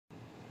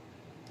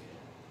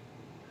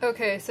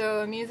Okay,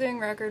 so I'm using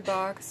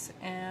rekordbox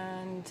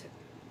and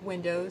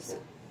Windows,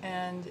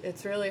 and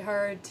it's really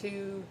hard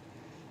to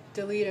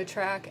delete a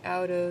track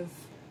out of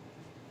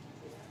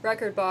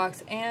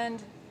rekordbox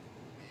and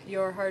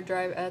your hard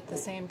drive at the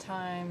same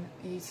time.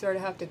 You sort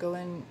of have to go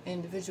in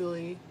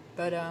individually,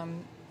 but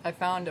I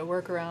found a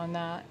workaround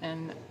that,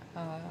 and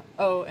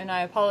oh, and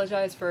I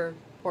apologize for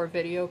poor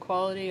video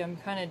quality. I'm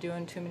kind of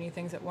doing too many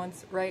things at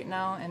once right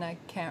now, and I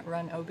can't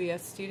run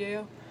OBS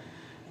Studio.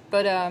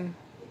 But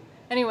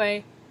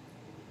anyway,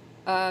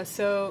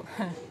 so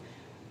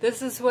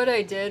this is what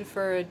I did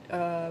for,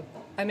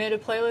 I made a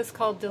playlist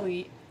called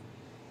Delete,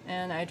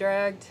 and I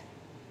dragged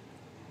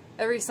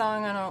every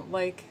song I don't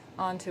like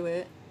onto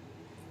it,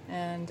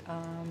 and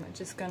I'm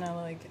just gonna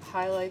like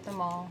highlight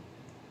them all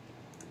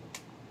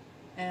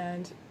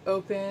and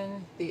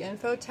open the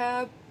info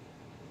tab.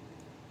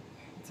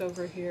 It's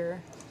over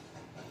here,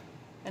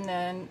 and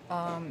then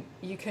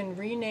you can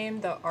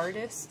rename the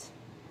artist,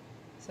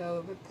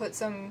 so put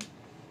something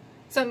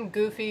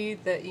goofy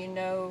that you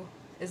know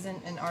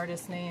isn't an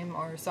artist name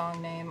or song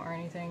name or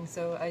anything.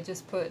 So I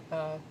just put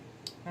I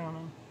don't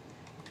know,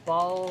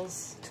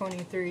 Balls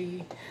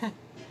 23.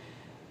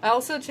 I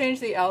also changed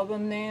the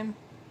album name.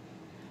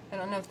 I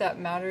don't know if that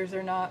matters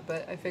or not,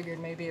 but I figured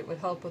maybe it would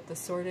help with the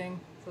sorting.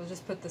 So I'll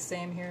just put the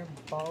same here,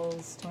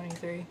 Balls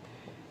 23,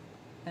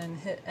 and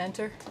hit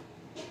enter.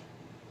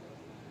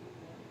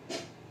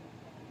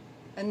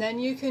 And then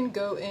you can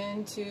go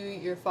into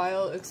your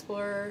file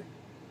explorer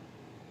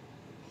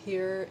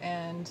here,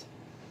 and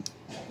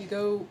you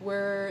go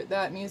where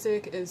that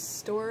music is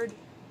stored.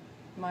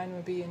 Mine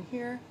would be in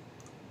here,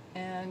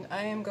 and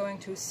I am going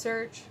to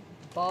search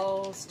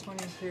Balls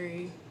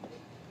 23.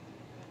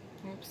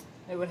 Oops,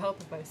 it would help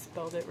if I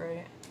spelled it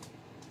right.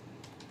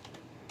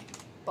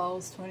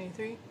 Balls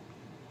 23.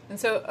 And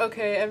so,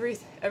 okay,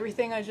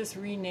 everything I just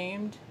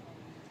renamed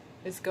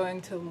is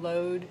going to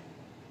load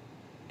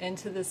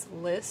into this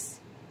list,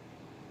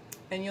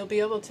 and you'll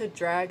be able to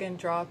drag and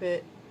drop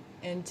it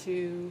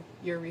into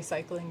your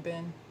recycling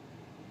bin.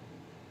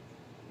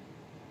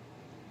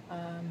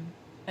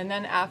 And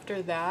then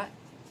after that,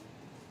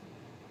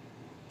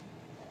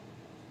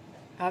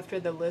 after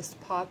the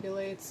list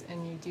populates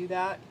and you do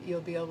that,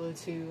 you'll be able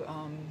to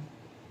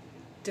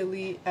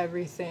delete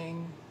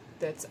everything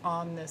that's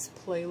on this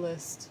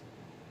playlist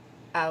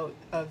out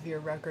of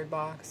your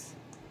rekordbox,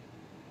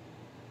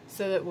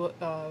 so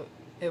that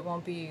it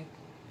won't be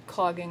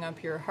clogging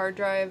up your hard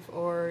drive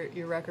or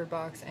your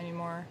rekordbox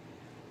anymore.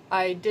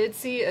 I did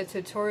see a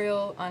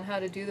tutorial on how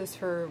to do this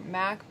for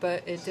Mac,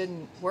 but it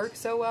didn't work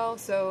so well,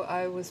 so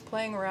I was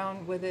playing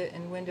around with it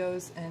in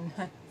Windows and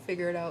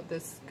figured out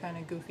this kind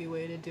of goofy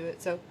way to do it.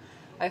 So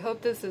I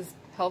hope this is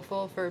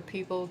helpful for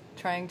people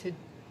trying to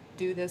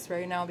do this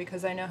right now,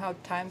 because I know how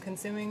time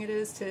consuming it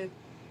is to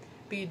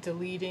be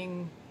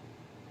deleting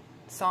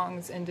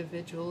songs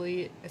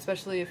individually,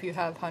 especially if you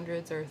have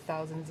hundreds or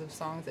thousands of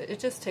songs. It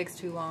just takes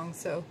too long.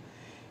 So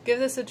give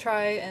this a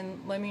try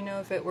and let me know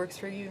if it works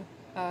for you.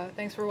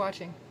 Thanks for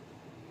watching.